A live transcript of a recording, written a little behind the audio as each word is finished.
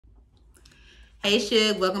Hey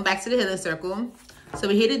Shug, welcome back to the Healing Circle. So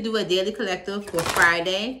we're here to do a daily collective for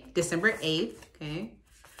Friday, December 8th, okay?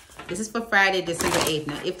 This is for Friday, December 8th.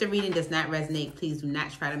 Now, if the reading does not resonate, please do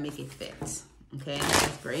not try to make it fit, okay?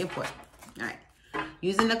 That's very important. All right.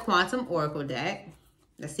 Using the Quantum Oracle deck,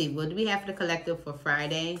 let's see, what do we have for the collective for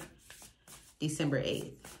Friday, December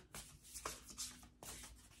 8th?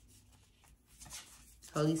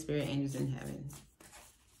 Holy Spirit, angels in heaven.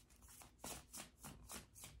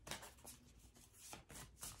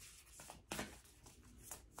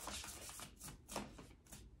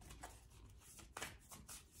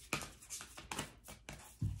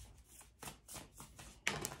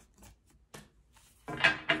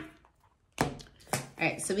 All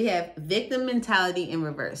right, so we have victim mentality in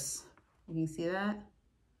reverse. You can see that?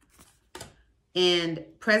 And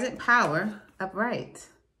present power upright.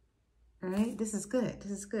 All right, this is good.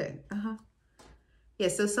 This is good. Yeah,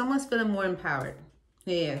 so someone's feeling more empowered.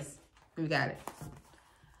 Yes, we got it.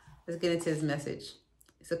 Let's get into this message.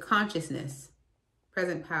 It's a consciousness,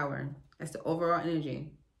 present power. That's the overall energy.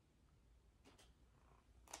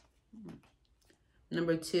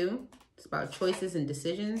 Number 2, it's about choices and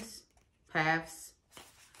decisions, paths.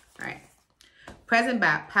 All right. Present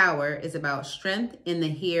power is about strength in the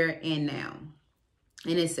here and now.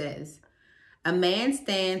 And it says, a man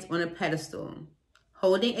stands on a pedestal,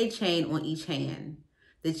 holding a chain on each hand.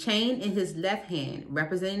 The chain in his left hand,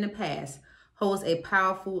 representing the past, holds a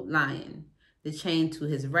powerful lion. The chain to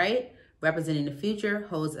his right, representing the future,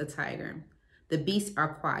 holds a tiger. The beasts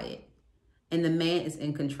are quiet, and the man is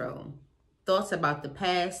in control. Thoughts about the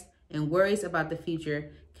past and worries about the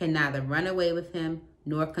future can neither run away with him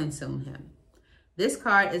nor consume him. This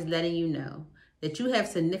card is letting you know that you have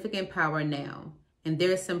significant power now, and there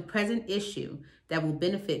is some present issue that will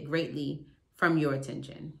benefit greatly from your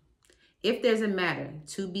attention. If there's a matter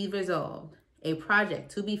to be resolved, a project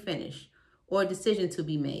to be finished, or a decision to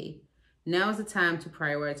be made, now is the time to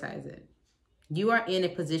prioritize it. You are in a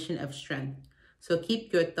position of strength, so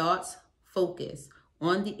keep your thoughts focused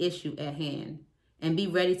on the issue at hand and be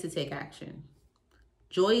ready to take action.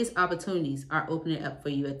 Joyous opportunities are opening up for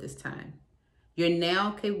you at this time. You're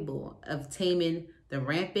now capable of taming the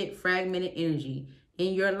rampant, fragmented energy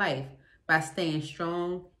in your life by staying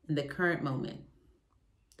strong in the current moment.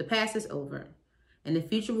 The past is over, and the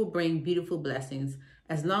future will bring beautiful blessings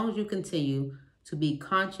as long as you continue to be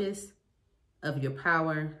conscious of your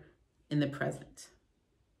power in the present.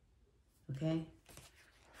 Okay?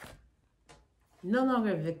 No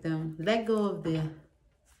longer a victim. Let go of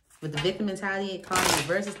with the victim mentality card in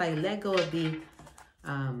reverse, it's like let go of the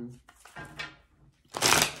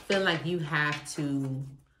feeling like you have to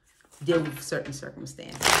deal with certain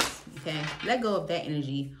circumstances, okay? Let go of that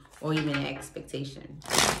energy or even that expectation.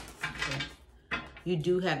 Okay? You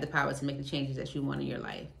do have the power to make the changes that you want in your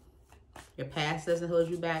life. Your past doesn't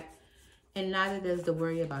hold you back, and neither does the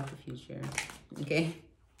worry about the future, okay?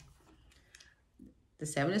 The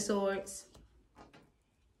 7 of Swords,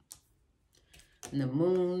 and the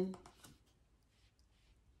Moon,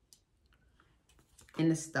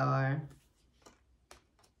 and the Star.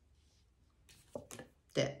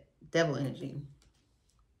 That Devil energy.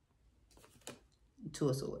 2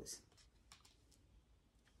 of Swords.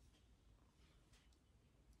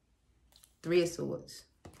 3 of Swords.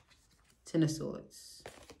 10 of Swords.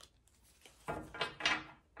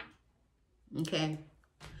 Okay.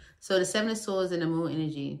 So the 7 of Swords and the Moon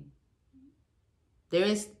energy.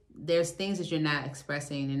 There's things that you're not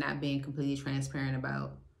expressing and not being completely transparent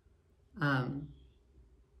about.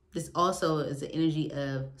 This also is the energy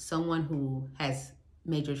of someone who has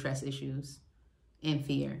major trust issues and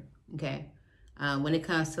fear, okay? When it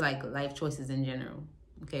comes to like life choices in general,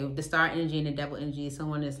 okay? With the Star energy and the Devil energy,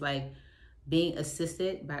 someone is like being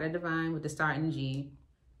assisted by the divine with the Star energy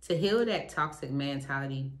to heal that toxic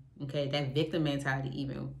mentality, okay? That victim mentality,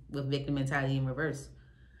 even with victim mentality in reverse,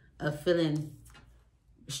 of feeling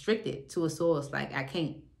restricted to a source, like I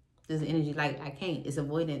can't. There's an energy like I can't. It's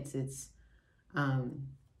avoidance. It's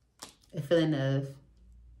a feeling of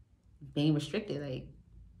being restricted, like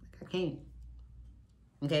I can't.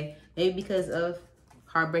 Okay, maybe because of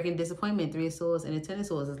heartbreaking disappointment, 3 of Swords and the 10 of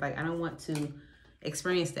Swords. It's like I don't want to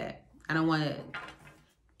experience that. I don't want to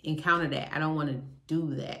encounter that. I don't want to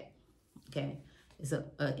do that. Okay, it's an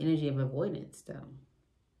energy of avoidance, though,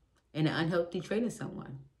 and an unhealthy trait in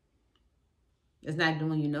someone. It's not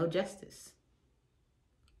doing you no justice.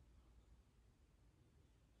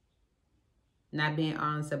 Not being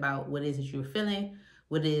honest about what it is that you're feeling,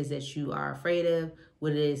 what it is that you are afraid of,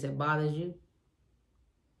 what it is that bothers you.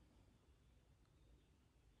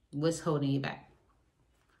 What's holding you back?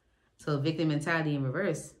 So victim mentality in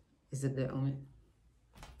reverse is a good omen.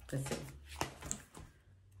 Let's see.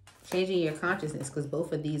 Changing your consciousness, because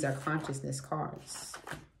both of these are consciousness cards.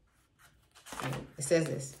 Right. It says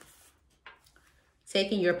this.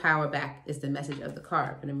 Taking your power back is the message of the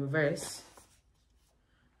card. But in reverse,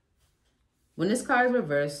 when this card is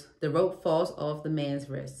reversed, the rope falls off the man's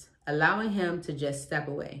wrist, allowing him to just step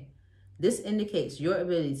away. This indicates your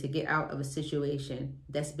ability to get out of a situation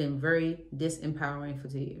that's been very disempowering for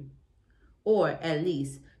you, or at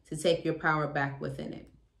least to take your power back within it.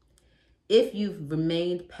 If you've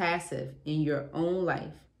remained passive in your own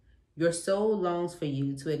life, your soul longs for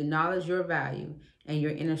you to acknowledge your value and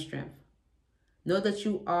your inner strength. Know that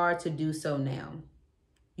you are to do so now.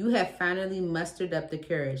 You have finally mustered up the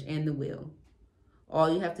courage and the will.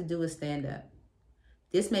 All you have to do is stand up.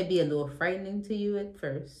 This may be a little frightening to you at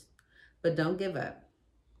first, but don't give up.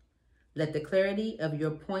 Let the clarity of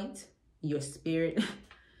your point, your spirit,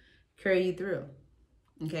 carry you through.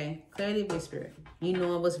 Okay? Clarity of your spirit. You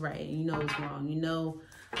know what's right. You know what's wrong. You know,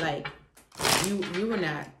 like, you were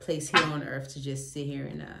not placed here on earth to just sit here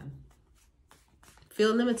and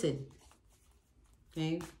feel limited.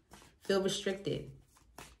 Okay? Feel restricted.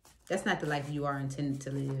 That's not the life you are intended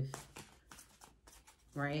to live.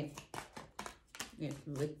 Right? Yeah.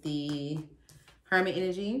 With the Hermit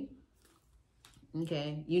energy.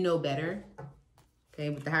 Okay, you know better. Okay,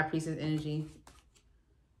 with the High Priestess energy.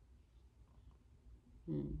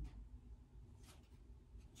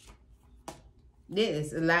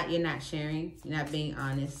 There's a lot you're not sharing. You're not being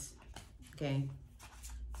honest. Okay.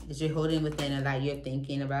 That you're holding within, a lot you're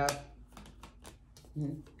thinking about.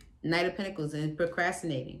 Knight of Pentacles and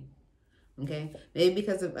procrastinating. Okay. Maybe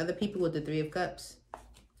because of other people with the Three of Cups.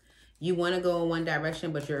 You want to go in one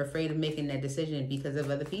direction, but you're afraid of making that decision because of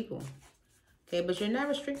other people. Okay, but you're not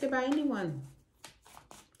restricted by anyone.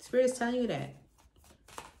 Spirit is telling you that.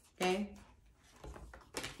 Okay?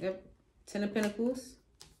 Yep. Ten of Pentacles.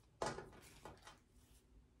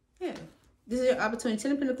 Yeah. This is your opportunity.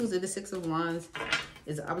 Ten of Pentacles is the Six of Wands.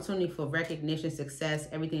 It's an opportunity for recognition, success,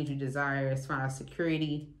 everything that you desire as far as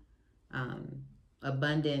security,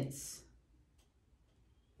 abundance.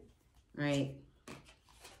 Right?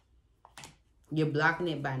 You're blocking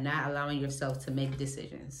it by not allowing yourself to make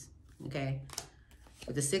decisions. Okay?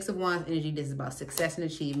 With the Six of Wands energy, this is about success and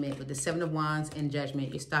achievement. With the Seven of Wands and Judgment,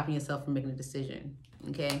 you're stopping yourself from making a decision.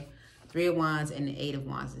 Okay? Three of Wands and the Eight of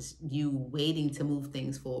Wands is you waiting to move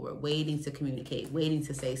things forward, waiting to communicate, waiting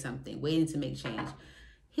to say something, waiting to make change.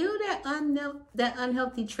 Heal that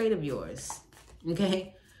unhealthy trait of yours.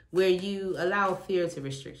 Okay? Where you allow fear to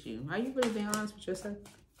restrict you. Are you really being honest with yourself?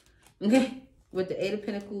 Okay? With the Eight of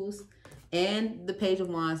Pentacles and the Page of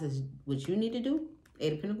Wands is what you need to do.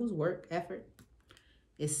 Eight of Pentacles, work, effort,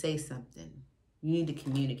 is say something. You need to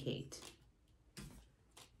communicate.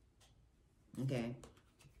 Okay?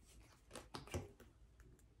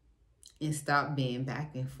 And stop being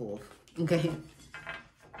back and forth. Okay?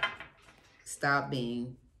 Stop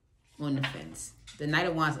being on the fence. The Knight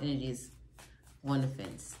of Wands energy is on the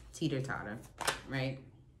fence. Teeter-totter. Right?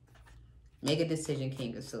 Make a decision,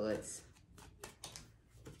 King of Swords.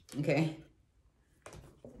 Okay?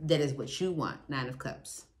 That is what you want. Nine of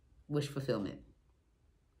Cups. Wish fulfillment.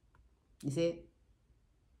 You see it?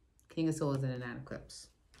 King of Swords and the Nine of Cups.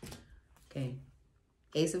 Okay.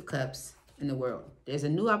 Ace of Cups in the world. There's a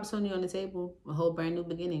new opportunity on the table. A whole brand new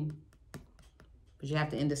beginning. But you have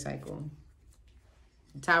to end the cycle.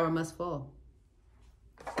 The tower must fall.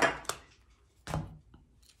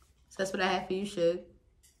 So that's what I have for you, Shug.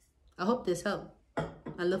 I hope this helped.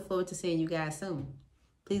 I look forward to seeing you guys soon.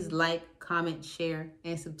 Please like, comment, share,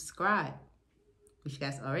 and subscribe. Wish you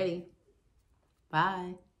guys already.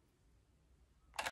 Bye.